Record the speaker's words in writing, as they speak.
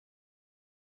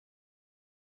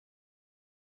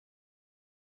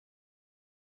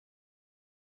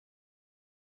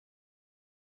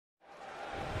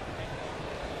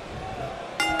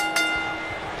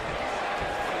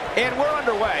And we're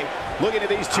underway. Looking at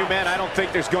these two men, I don't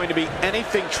think there's going to be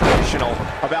anything traditional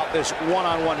about this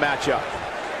one-on-one matchup.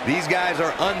 These guys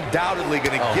are undoubtedly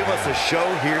going to give us a show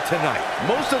here tonight.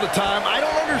 Most of the time, I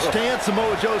don't understand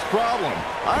Samoa Joe's problem.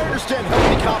 I understand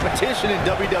healthy competition in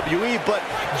WWE, but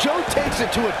Joe takes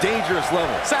it to a dangerous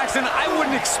level. Saxton, I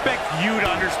wouldn't expect you to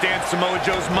understand Samoa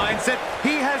Joe's mindset.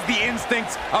 He has the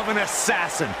instincts of an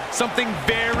assassin, something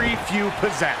very few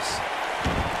possess.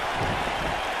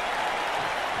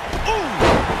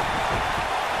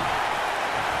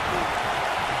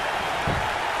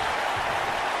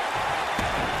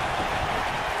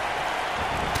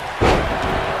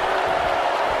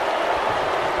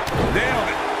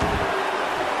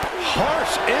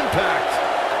 Harsh impact.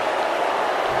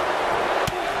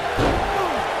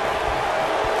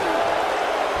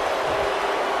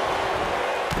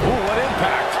 Ooh, what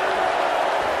impact.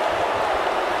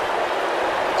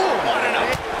 Ooh, what an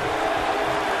impact.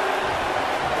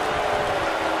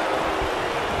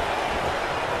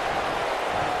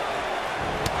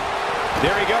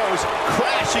 There he goes,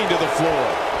 crashing to the floor.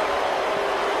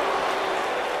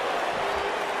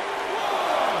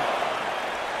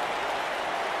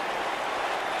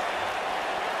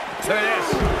 There it is.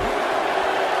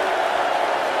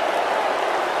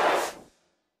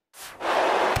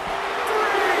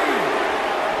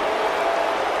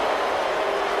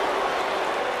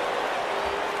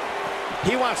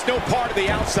 He wants no part of the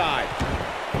outside.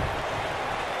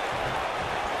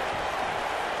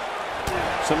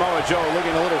 Samoa Joe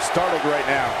looking a little startled right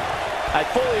now. I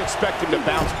fully expect him to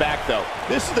bounce back, though.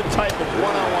 This is the type of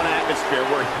one-on-one atmosphere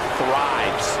where he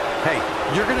thrives. Hey,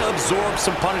 you're going to absorb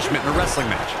some punishment in a wrestling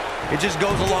match. It just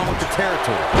goes along with the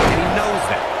territory, and he knows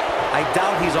that. I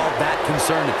doubt he's all that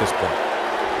concerned at this point.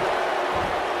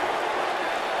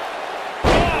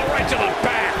 Oh, right to the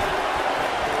back.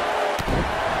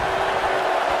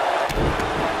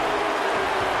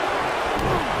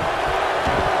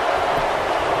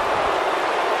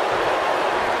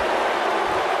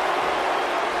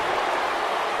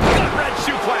 Gut wrench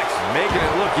suplex. Making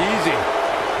it look easy.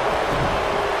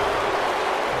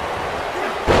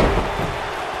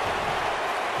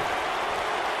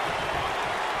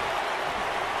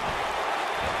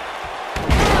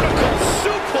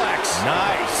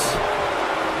 Nice.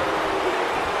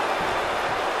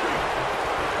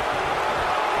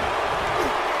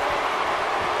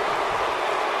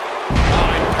 Oh,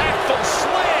 impactful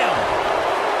slam.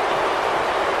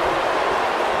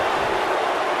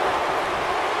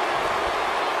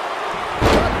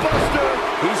 Gutbuster.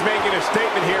 He's making a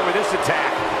statement here with this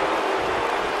attack.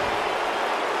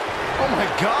 Oh my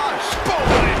gosh. Boom,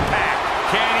 impact.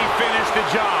 Can he finish the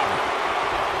job?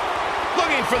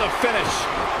 Looking for the finish.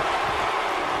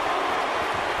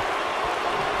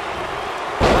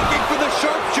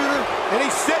 Sharpshooter, And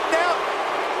he's sitting out.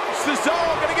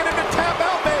 Cesaro gonna get him to tap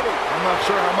out, maybe. I'm not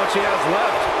sure how much he has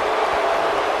left.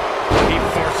 He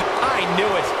forced it. I knew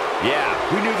it. Yeah,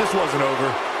 we knew this wasn't over.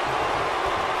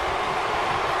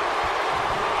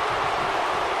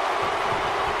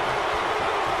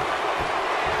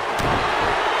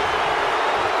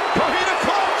 Coquina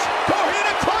clutch!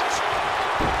 Coquina clutch!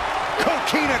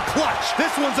 Coquina clutch.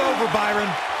 This one's over,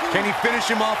 Byron. Can he finish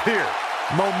him off here?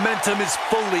 Momentum is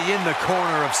fully in the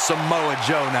corner of Samoa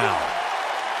Joe now.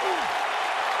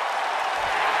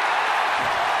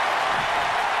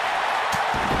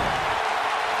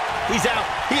 He's out.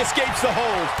 He escapes the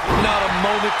hold. Not a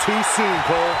moment too soon,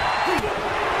 Cole.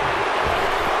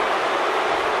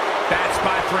 Bad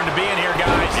spot for him to be in here,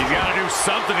 guys. He's got to do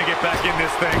something to get back in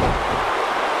this thing.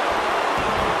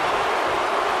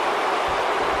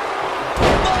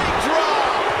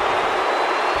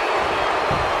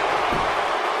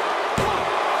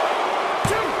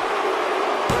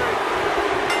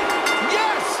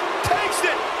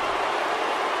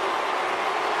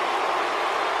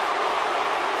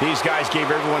 These guys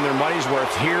gave everyone their money's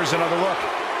worth. Here's another look.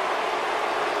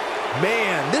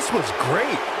 Man, this was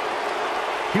great.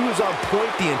 He was on point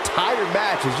the entire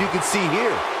match, as you can see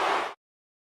here.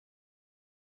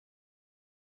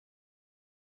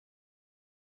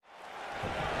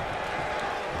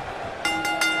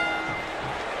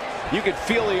 You can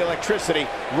feel the electricity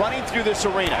running through this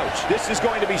arena. This is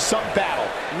going to be some battle.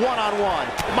 One-on-one,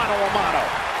 mano-a-mano.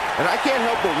 And I can't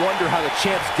help but wonder how the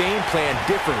champ's game plan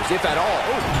differs, if at all,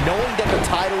 knowing that the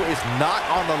title is not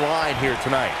on the line here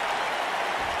tonight.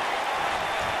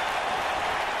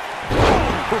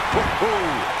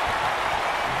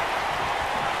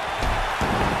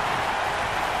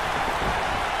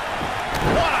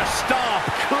 What a stomp!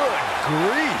 Good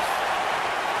grief!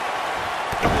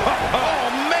 Oh,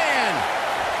 man!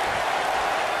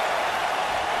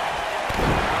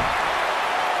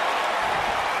 1,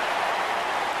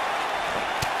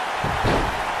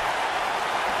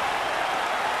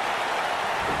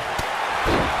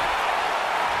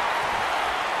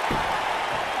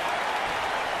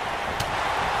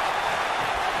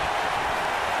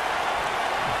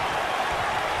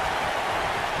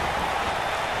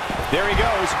 There he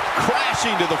goes,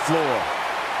 crashing to the floor.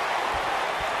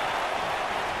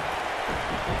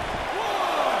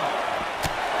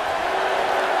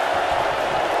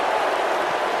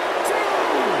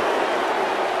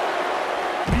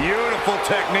 Beautiful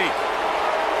technique.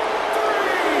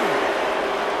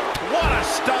 What a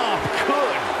stomp.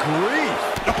 Good grief.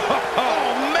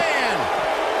 Oh, man.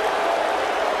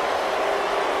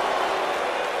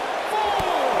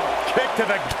 Kick to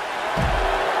the...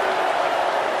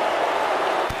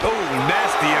 Oh,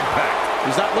 nasty impact.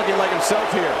 He's not looking like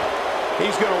himself here.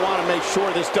 He's going to want to make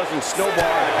sure this doesn't snowball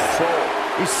out of control.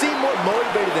 He seemed more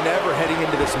motivated than ever heading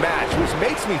into this match, which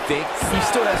makes me think he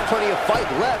still has plenty of fight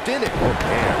left in it. Oh,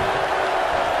 man.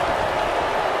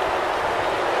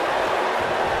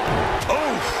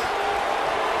 Oof.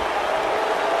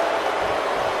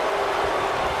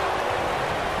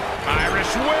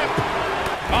 Irish whip.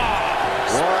 Oh,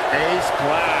 what a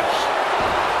splash.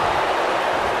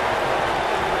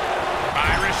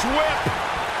 Irish whip.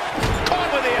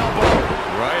 Caught with the elbow.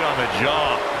 Right on the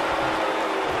jaw.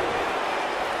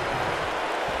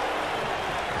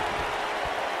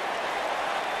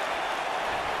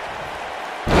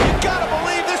 Gotta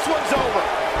believe this one's over.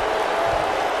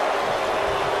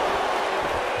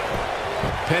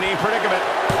 Penny predicament.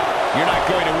 You're not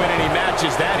going to win any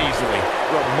matches that easily.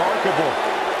 Remarkable.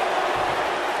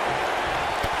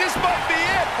 This might be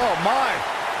it. Oh, my.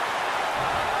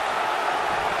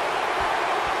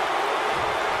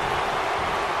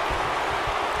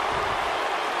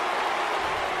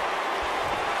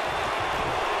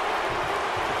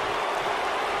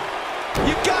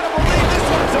 You gotta believe this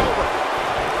one's over.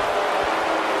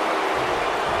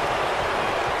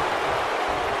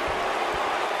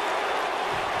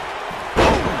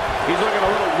 He's looking a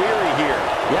little weary here.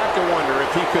 You have to wonder if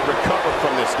he could recover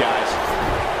from this, guys.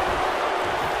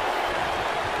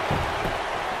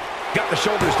 Got the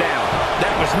shoulders down.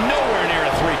 That was nowhere near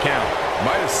a 3 count.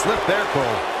 Might have slipped there,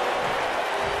 Cole.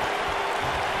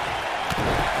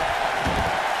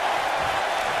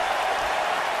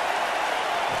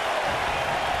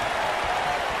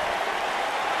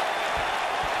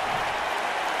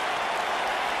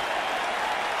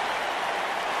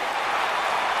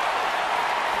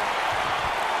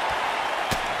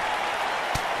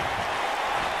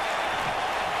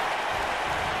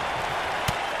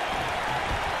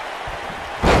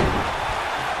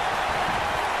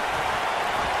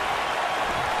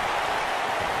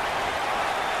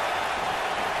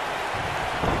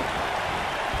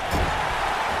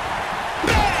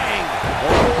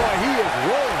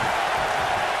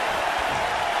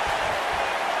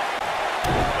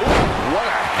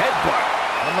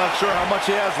 Sure how much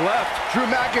he has left. Drew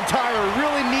McIntyre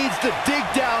really needs to dig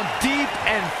down deep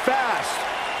and fast.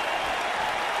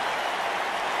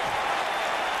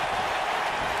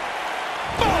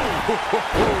 Boom!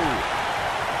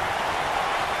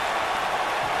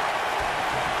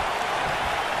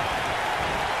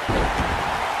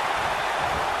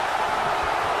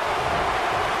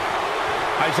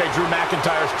 I say Drew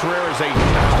McIntyre's career is a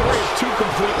story of 2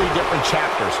 completely different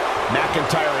chapters.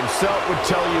 McIntyre himself would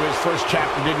tell you his first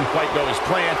chapter didn't quite go as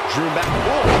planned. Drew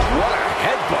McIntyre, what a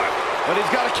headbutt. But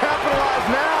he's got to capitalize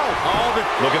now.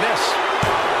 Look at this.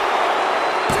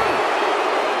 2,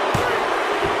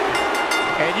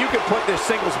 3. And you can put this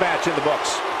singles match in the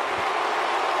books.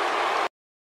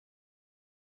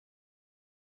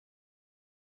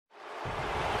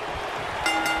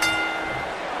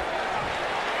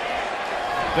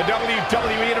 The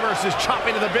WWE Universe is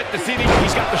chopping to the bit to see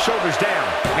he's got the shoulders down.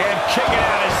 And kicking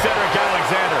out is Cedric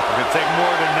Alexander. It could take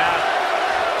more than that.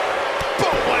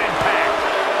 Boom, what impact.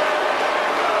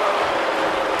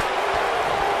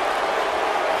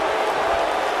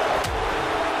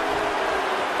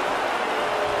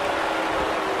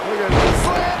 Look at this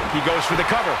slam. He goes for the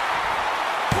cover.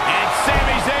 And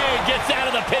Sami Zayn gets out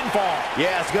of the pinfall.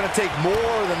 Yeah, it's going to take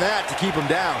more than that to keep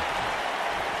him down.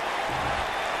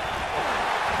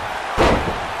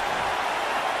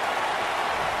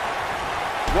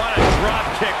 What a drop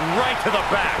kick right to the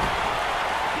back.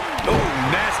 Oh,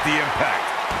 nasty impact.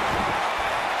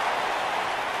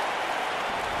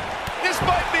 This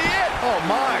might be it. Oh,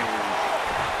 my.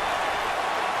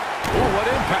 Oh,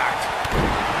 what impact.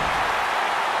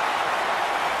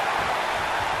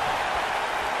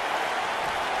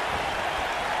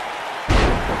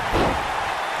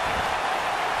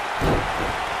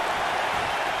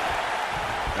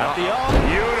 At the arm.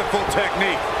 Beautiful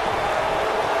technique.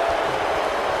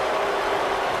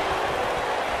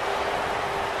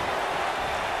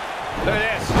 Look at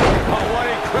this. Oh, what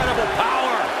incredible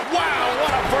power. Wow,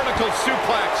 what a vertical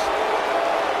suplex.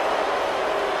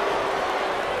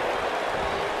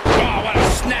 Oh, what a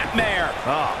snapmare.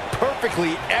 Oh,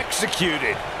 perfectly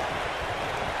executed.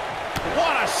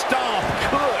 What a stomp.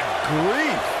 Good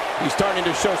grief. He's starting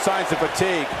to show signs of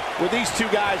fatigue. With these two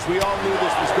guys, we all knew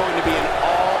this was going to be an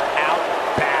all-out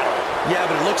battle. Yeah,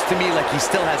 but it looks to me like he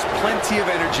still has plenty of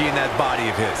energy in that body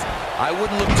of his. I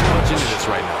wouldn't look too much into this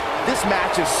right now. This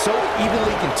match is so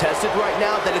evenly contested right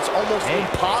now that it's almost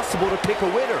impossible to pick a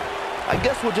winner. I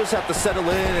guess we'll just have to settle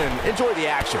in and enjoy the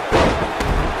action.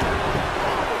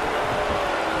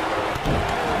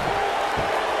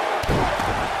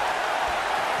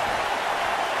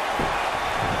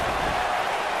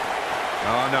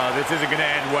 Oh, no, this isn't going to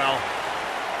end well.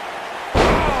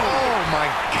 Oh, my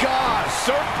God.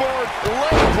 Surfboard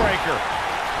leg breaker.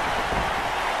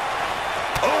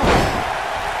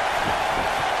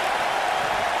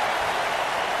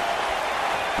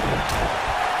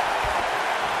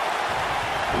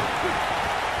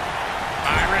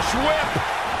 Irish whip.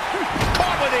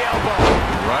 Caught with the elbow.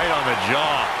 Right on the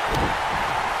jaw.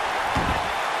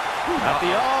 At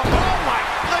the arm. Oh, my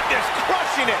goodness.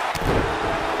 Crushing it.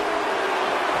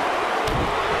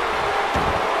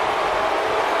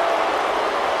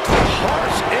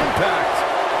 Harsh impact.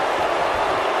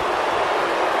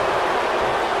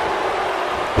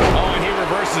 Oh, and he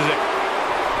reverses it.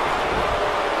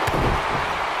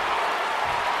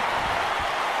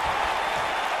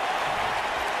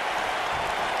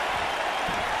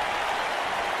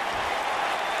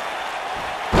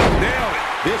 Nailed it.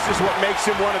 This is what makes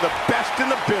him one of the best in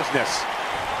the business.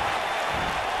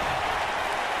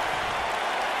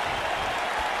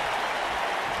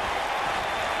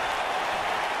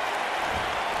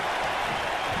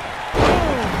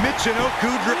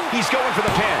 He's going for the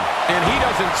pin, and he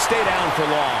doesn't stay down for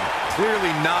long.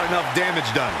 Clearly not enough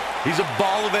damage done. He's a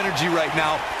ball of energy right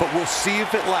now, but we'll see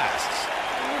if it lasts.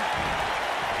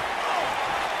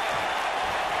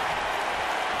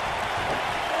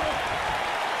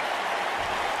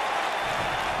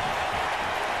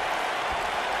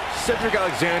 Cedric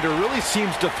Alexander really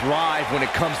seems to thrive when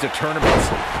it comes to tournaments.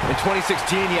 In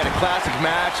 2016, he had a classic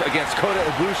match against Kota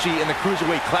Ibushi in the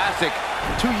Cruiserweight Classic.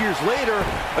 2 years later,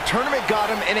 a tournament got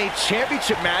him in a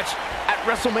championship match at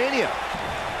WrestleMania.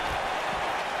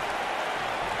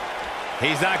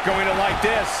 He's not going to like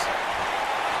this.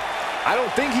 I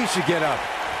don't think he should get up.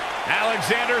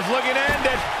 Alexander's looking to end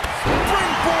it.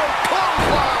 Springboard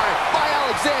clothesline by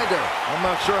Alexander. I'm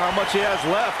not sure how much he has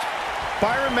left.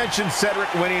 Byron mentioned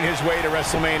Cedric winning his way to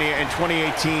WrestleMania in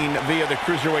 2018 via the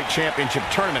Cruiserweight Championship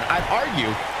Tournament. I'd argue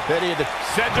that he had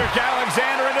Cedric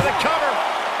Alexander into the cover.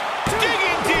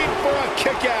 Digging deep for a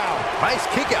kick out. Nice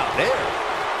kick out there.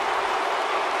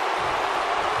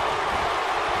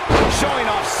 Showing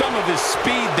off some of his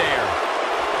speed there.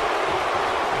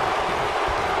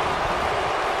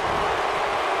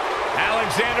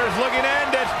 Alexander's looking to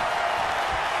end it.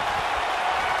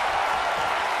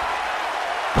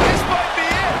 This might be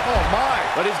it. Oh my,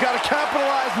 but he's got to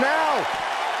capitalize now.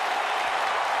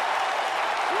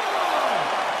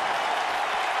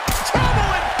 Trouble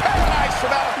in paradise for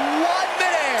about 1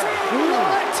 minute.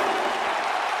 What?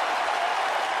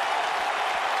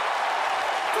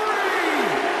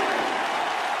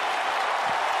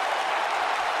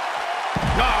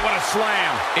 Oh, what a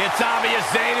slam. It's obvious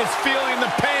Zayn is feeling the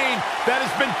pain that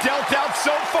has been dealt out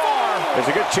so far.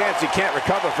 There's a good chance he can't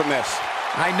recover from this.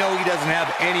 I know he doesn't have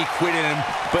any quit in him,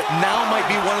 but now might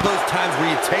be one of those times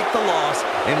where you take the loss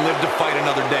and live to fight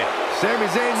another day. Sami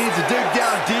Zayn needs to dig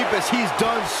down deep as he's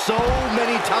done so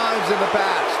many times in the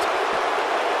past.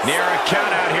 Near a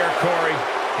count out here, Corey.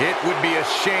 It would be a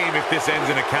shame if this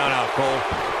ends in a count out, Cole.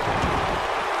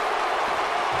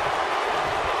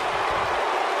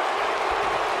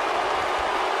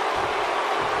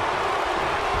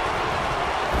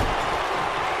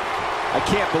 I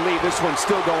can't believe this one's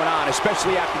still going on,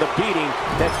 especially after the beating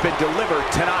that's been delivered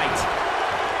tonight.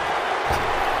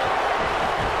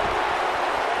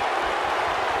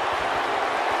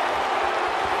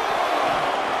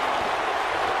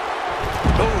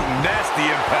 Oh, nasty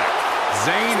impact.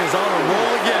 Zayn is on a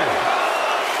roll again.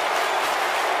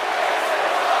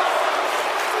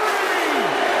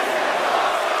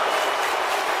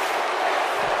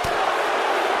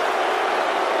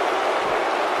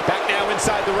 Back now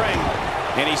inside the ring,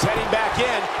 and he's heading back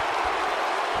in.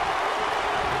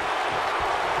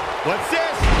 What's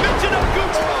this? Michinoku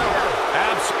Driver!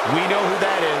 We know who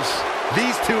that is.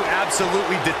 These two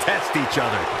absolutely detest each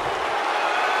other.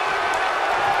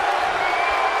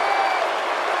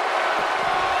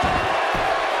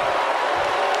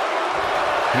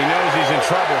 He knows he's in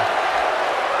trouble.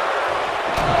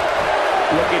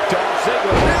 Look at Dolph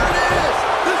Ziggler. There it is!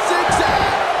 The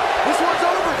zigzag! This one's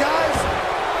over, guys!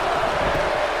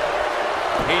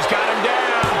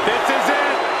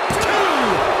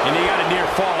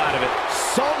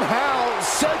 Somehow,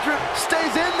 Cedric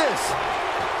stays in this.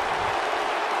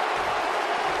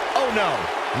 Oh no,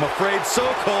 I'm afraid so,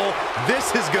 Cole.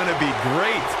 This is gonna be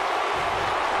great.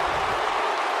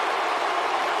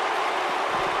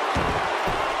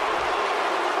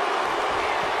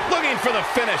 Looking for the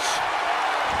finish.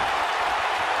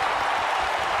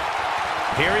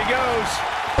 Here he goes.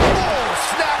 Oh,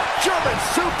 snap, German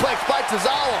suplex by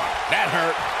Tozawa. That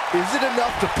hurt. Is it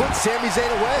enough to put Sami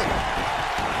Zayn away?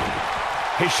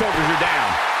 His shoulders are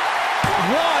down.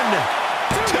 1,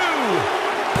 2,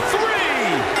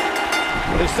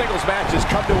 3. The singles match has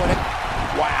come to an end.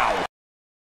 Wow.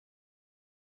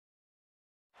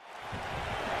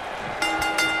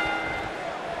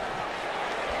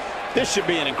 This should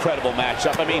be an incredible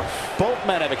matchup. I mean, both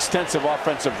men have extensive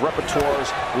offensive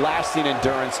repertoires, lasting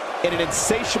endurance, and an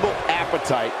insatiable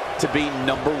appetite to be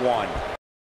number one.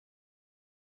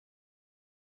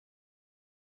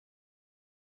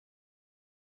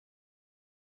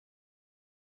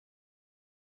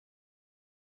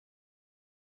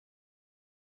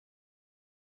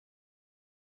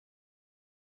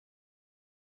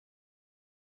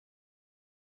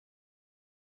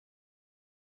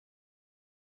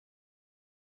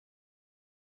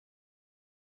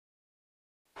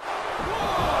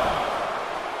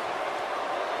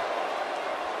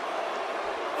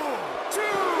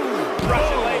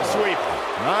 Russian leg sweep.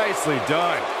 Nicely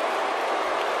done.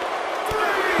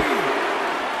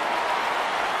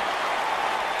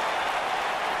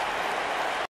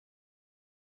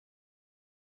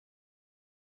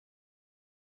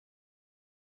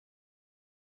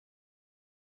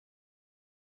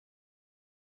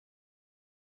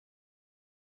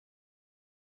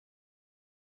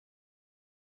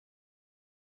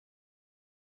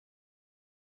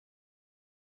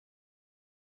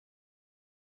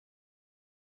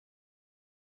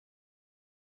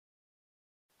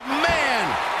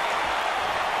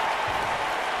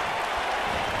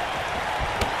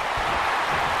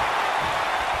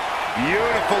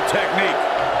 Beautiful technique.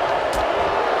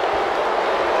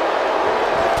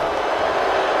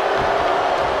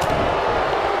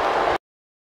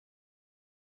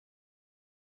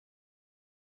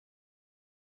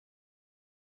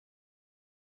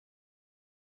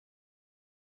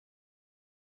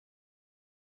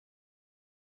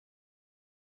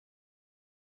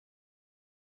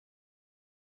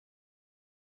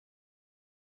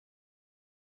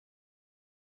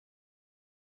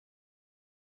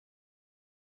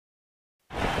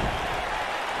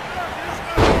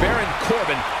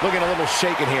 Corbin looking a little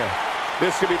shaken here.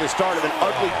 This could be the start of an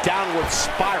ugly downward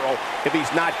spiral if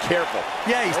he's not careful.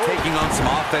 Yeah, he's taking on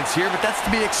some offense here, but that's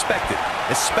to be expected,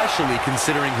 especially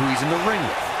considering who he's in the ring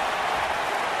with.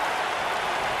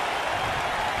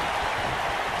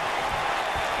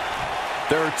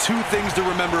 There are two things to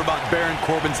remember about Baron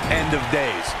Corbin's end of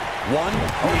days. One,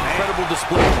 the incredible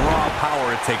display of raw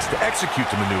power it takes to execute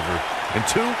the maneuver. And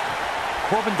two,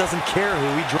 Corbin doesn't care who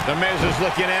he drives. The Miz is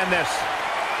looking to end this.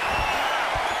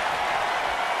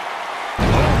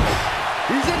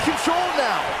 He's in control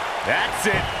now. That's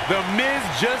it. The Miz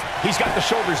he's got the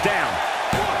shoulders down.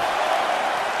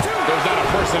 There's not a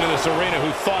person in this arena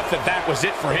who thought that that was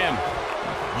it for him.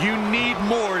 You need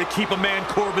more to keep a man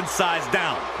Corbin's size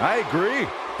down. I agree.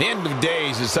 The End of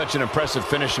Days is such an impressive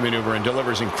finishing maneuver and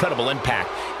delivers incredible impact.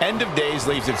 End of Days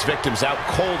leaves its victims out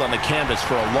cold on the canvas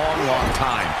for a long, long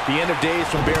time. The End of Days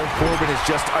from Baron Corbin is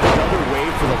just another way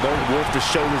for the Lone Wolf to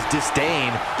show his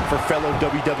disdain for fellow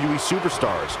WWE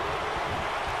superstars.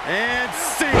 And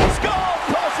see. Skull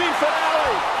crushing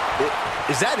finale.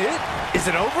 Is that it? Is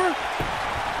it over?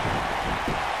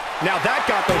 Now that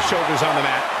got those shoulders on the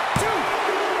mat.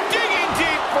 Digging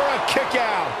deep for a kick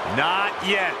out. Not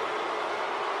yet.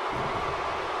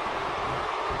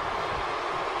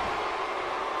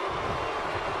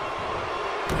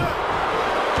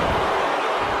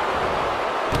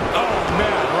 Oh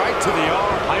man, right to the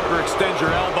arm. Hyperextend your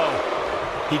elbow.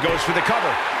 He goes for the cover.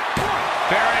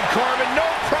 Baron Corbin, no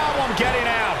problem getting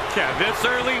out. Yeah, this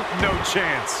early, no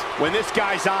chance. When this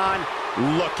guy's on,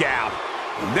 look out.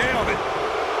 Nailed it.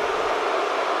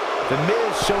 The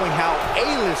Miz showing how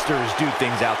A-listers do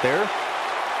things out there.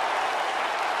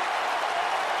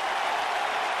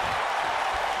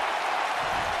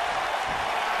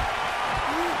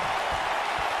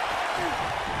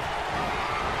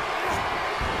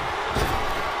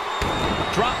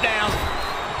 Drop down.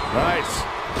 Nice.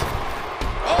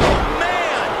 Oh,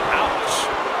 man. Ouch.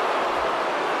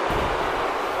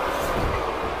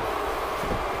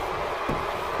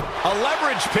 A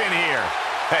leverage pin here.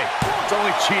 Hey, it's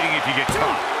only cheating if you get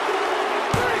caught.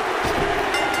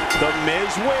 The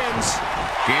Miz wins.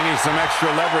 Gaining some extra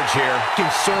leverage here.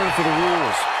 Concern for the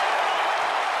rules.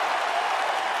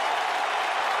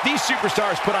 These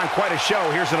superstars put on quite a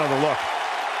show. Here's another look.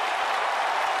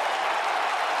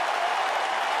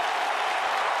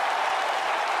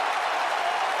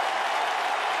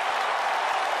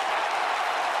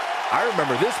 I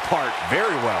remember this part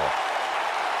very well.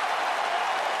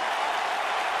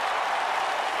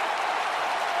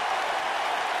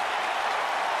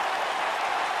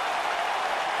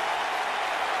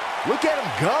 Look at him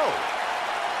go.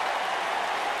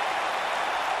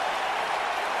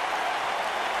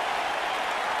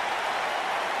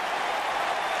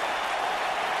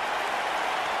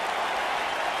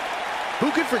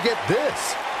 Who could forget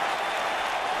this?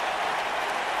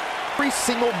 Every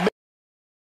single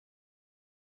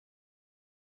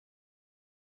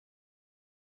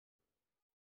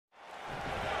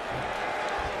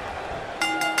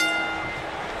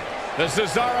The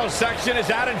Cesaro section is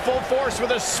out in full force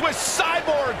with a Swiss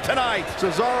cyborg tonight.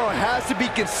 Cesaro has to be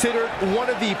considered one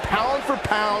of the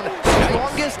pound-for-pound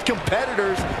strongest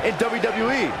competitors in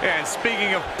WWE. And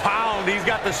speaking of pound, he's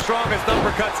got the strongest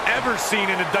uppercuts ever seen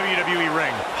in a WWE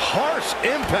ring. Harsh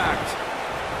impact.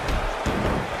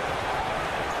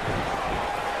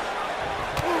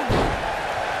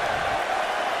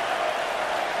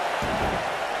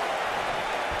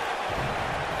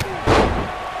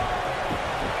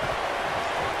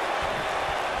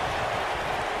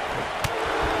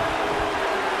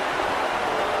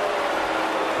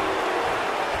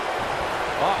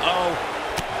 Uh-oh.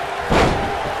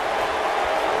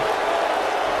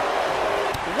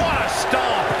 What a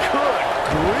stomp. Good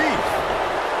grief.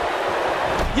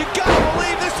 You gotta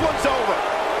believe this one's over.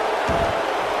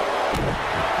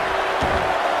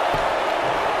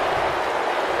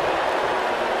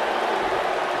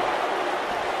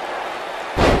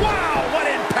 Wow, what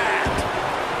impact.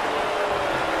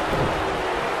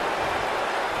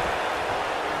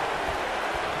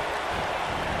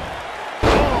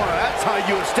 That's how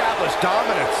you establish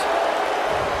dominance.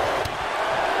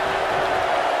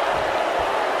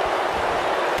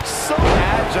 So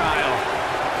agile.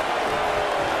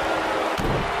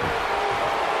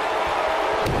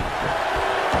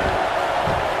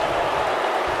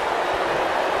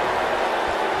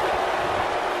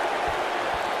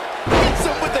 Hits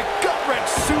him with the gut-wrench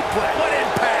suplex. What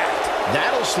impact.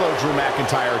 That'll slow Drew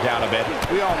McIntyre down a bit.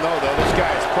 We all know, though, this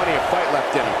guy has plenty of fight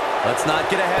left in him. Let's not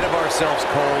get ahead of ourselves,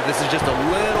 Cole. This is just a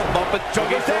little bump it.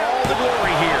 Looking for all the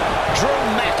glory here. Drew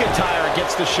McIntyre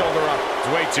gets the shoulder up.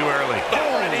 It's way too early.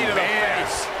 Oh, knee to the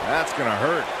face. That's gonna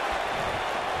hurt.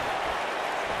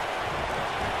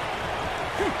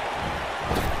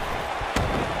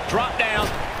 Drop down.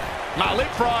 My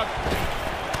leapfrog.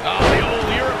 Oh, the old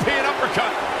European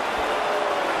uppercut.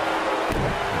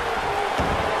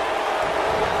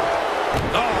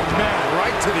 Oh, man,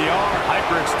 right to the arm.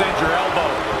 Hyperextend your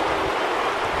elbow.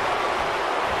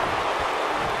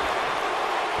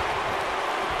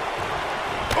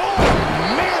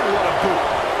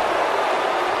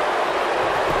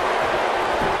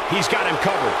 He's got him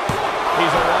covered.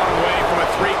 He's a long way from a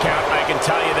 3 count, I can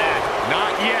tell you that. Not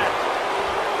yet.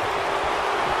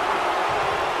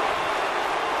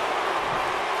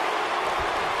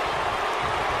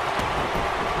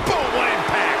 Boom, what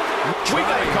impact. We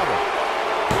got him covered.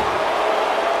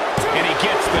 And he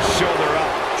gets the shoulder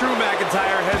up. Drew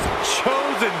McIntyre has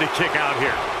chosen to kick out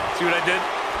here. See what I did?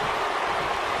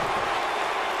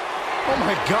 Oh,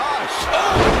 my gosh.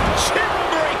 Oh,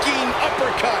 chin-breaking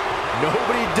uppercut.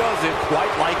 Nobody does it quite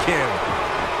like him.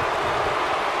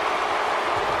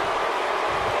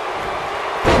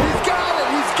 He's got it.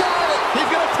 He's got it. He's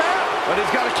going to tap. But he's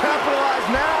got to capitalize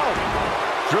now.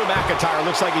 Drew McIntyre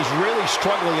looks like he's really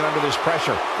struggling under this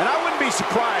pressure. And I wouldn't be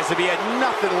surprised if he had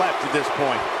nothing left at this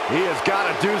point. He has got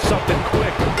to do something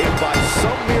quick. If by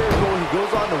some miracle he goes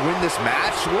on to win this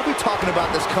match, we'll be talking about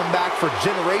this comeback for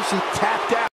generations.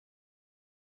 Tapped out.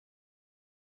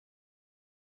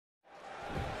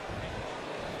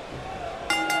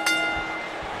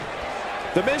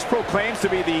 The Miz proclaims to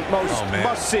be the most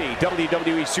must-see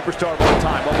WWE superstar of all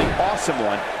time. Well, the awesome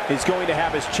one is going to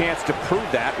have his chance to prove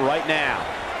that right now.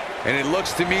 And it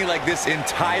looks to me like this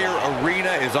entire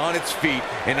arena is on its feet,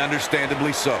 and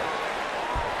understandably so.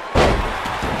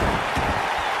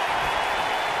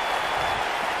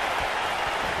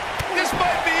 This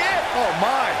might be it. Oh,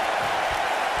 my.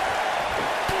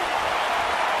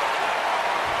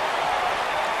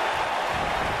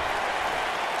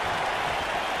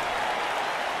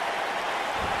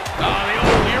 Oh, the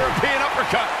old European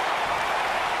uppercut.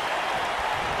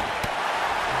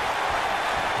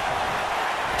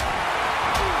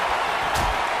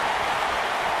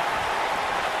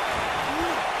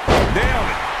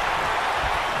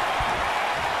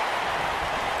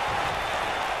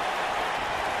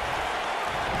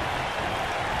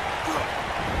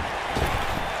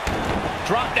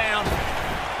 drop down.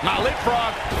 Now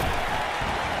leapfrog.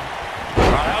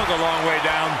 Oh, that was a long way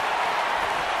down.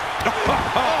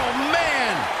 Oh,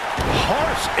 man.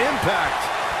 Harsh impact.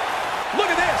 Look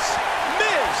at this.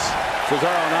 Miz.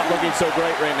 Cesaro not looking so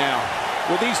great right now.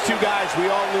 Well, these two guys, we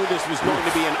all knew this was going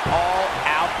to be an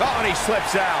all-out. Oh, and he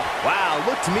slips out. Wow,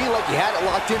 looked to me like he had it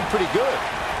locked in pretty good.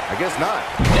 I guess not.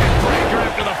 Neck breaker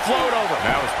after the float over.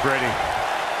 That was pretty.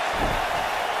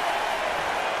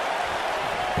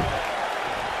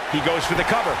 He goes for the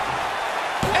cover.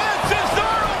 And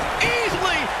Cesaro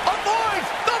easily avoids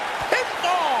the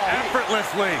pinfall.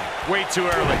 Effortlessly. Way too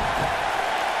early.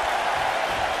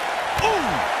 Ooh.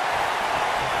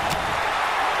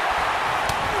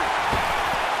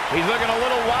 He's looking a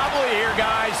little wobbly here,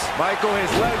 guys. Michael,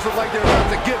 his legs look like they're about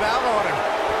to give out on him.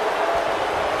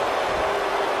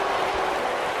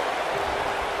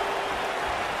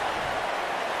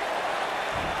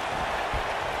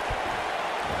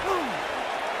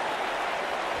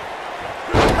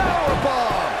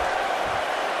 Powerbomb!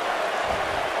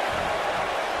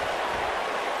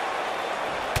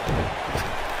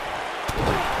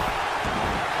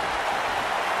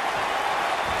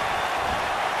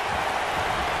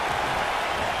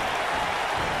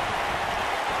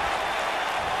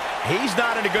 He's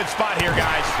not in a good spot here,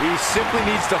 guys. He simply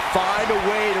needs to find a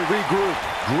way to regroup.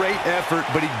 Great effort,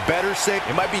 but he'd better say...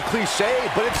 It might be cliche,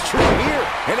 but it's true here.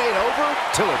 It ain't over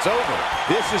till it's over.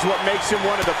 This is what makes him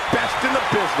one of the best in the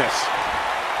business.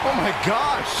 Oh my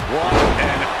gosh. What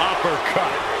an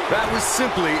uppercut. That was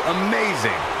simply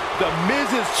amazing. The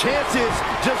Miz's chances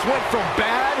just went from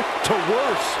bad to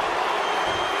worse.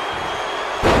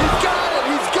 He's got it.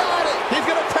 He's got it. He's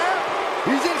going to tap.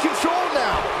 He's in control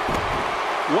now.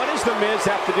 What does The Miz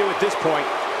have to do at this point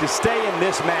to stay in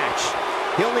this match?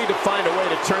 He'll need to find a way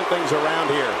to turn things around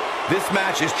here. This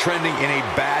match is trending in a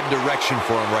bad direction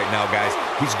for him right now, guys.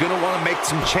 He's going to want to make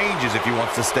some changes if he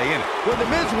wants to stay in it. When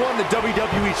The Miz won the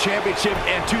WWE Championship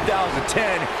in 2010,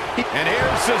 And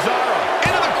here's Cesaro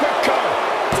into the quick cover.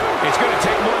 It's going to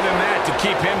take more than that to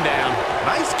keep him down.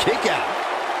 nice kick out.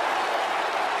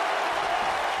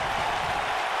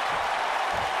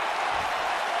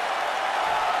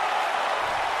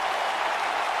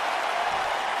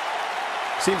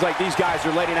 Seems like these guys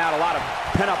are letting out a lot of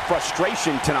pent-up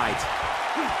frustration tonight.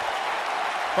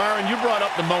 Byron, you brought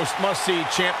up the most must-see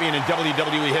champion in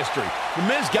WWE history. The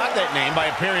Miz got that name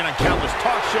by appearing on countless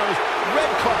talk shows,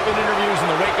 red carpet interviews in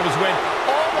the wake of his win,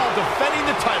 all while defending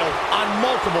the title on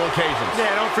multiple occasions. Yeah,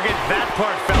 don't forget that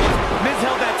part, fellas. Miz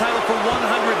held that title for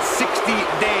 160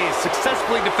 days,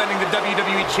 successfully defending the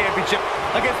WWE Championship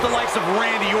against the likes of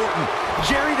Randy Orton,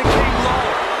 Jerry the King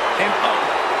Lawler, and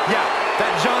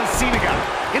that John Cena guy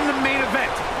in the main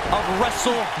event of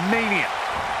WrestleMania.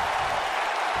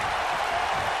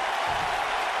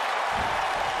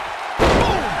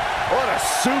 Boom! What a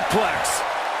suplex.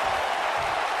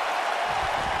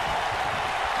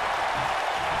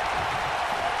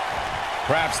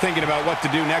 Perhaps thinking about what to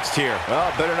do next here.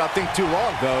 Well, better not think too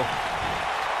long, though.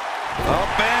 Up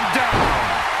and down.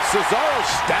 Cesaro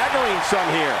staggering some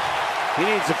here. He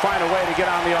needs to find a way to get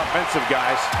on the offensive,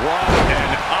 guys. What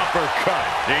an uppercut.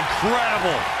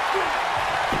 Incredible.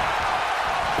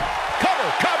 Cover,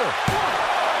 cover.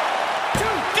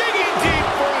 Digging deep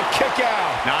for a kick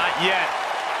out. Not yet.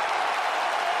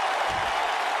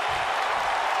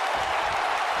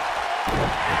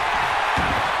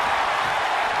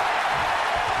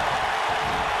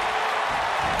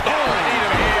 Oh, knee to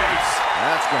the face.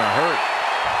 That's going to hurt.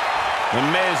 The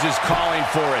Miz is calling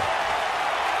for it.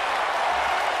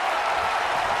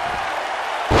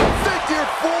 Figure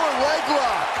four leg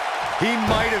lock. He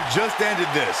might have just ended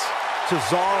this.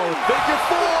 Cesaro, figure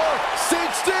four,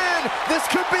 cinched in. This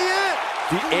could be it.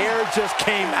 The air just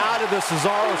came out of the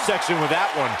Cesaro section with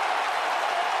that one.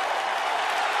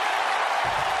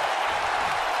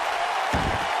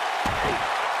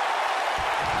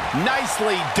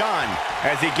 Nicely done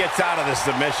as he gets out of the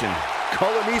submission.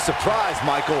 Color me surprised,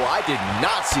 Michael. I did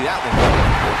not see that one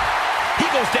coming. He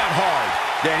goes down hard.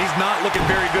 Yeah, he's not looking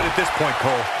very good at this point,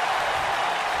 Cole.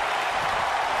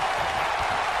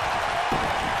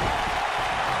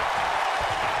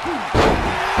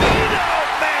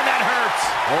 Man, that hurts.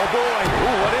 Oh, boy.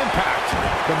 Ooh, what impact.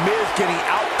 The Miz getting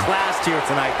outclassed here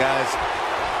tonight, guys.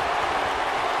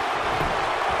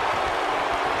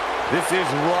 This is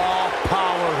raw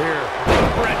power here.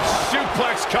 Brett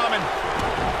suplex coming.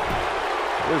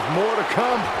 There's more to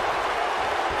come.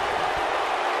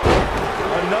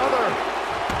 Another.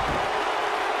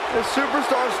 The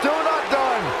superstar's still not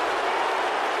done.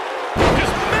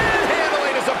 Just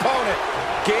manhandling his opponent.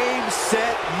 Game,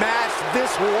 set, match.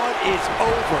 This one is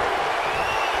over.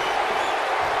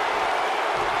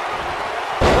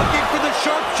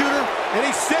 sharpshooter. And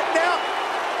he's sitting out.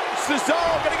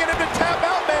 Cesaro gonna get him to tap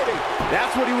out, maybe.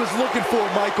 That's what he was looking for,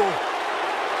 Michael.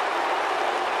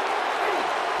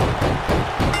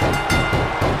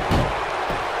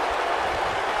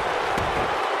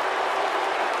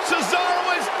 Cesaro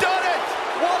has done it!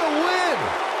 What a win!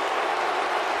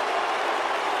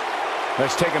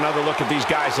 Let's take another look at these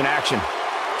guys in action.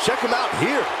 Check him out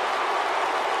here.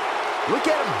 Look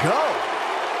at him go.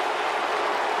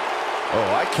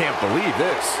 Oh, I can't believe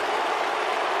this.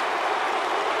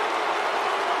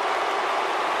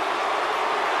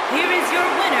 Here is your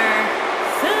winner,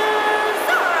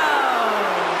 Cesaro.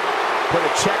 Put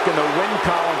a check in the win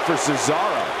column for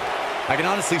Cesaro. I can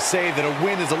honestly say that a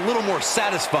win is a little more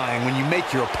satisfying when you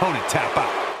make your opponent tap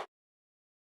out.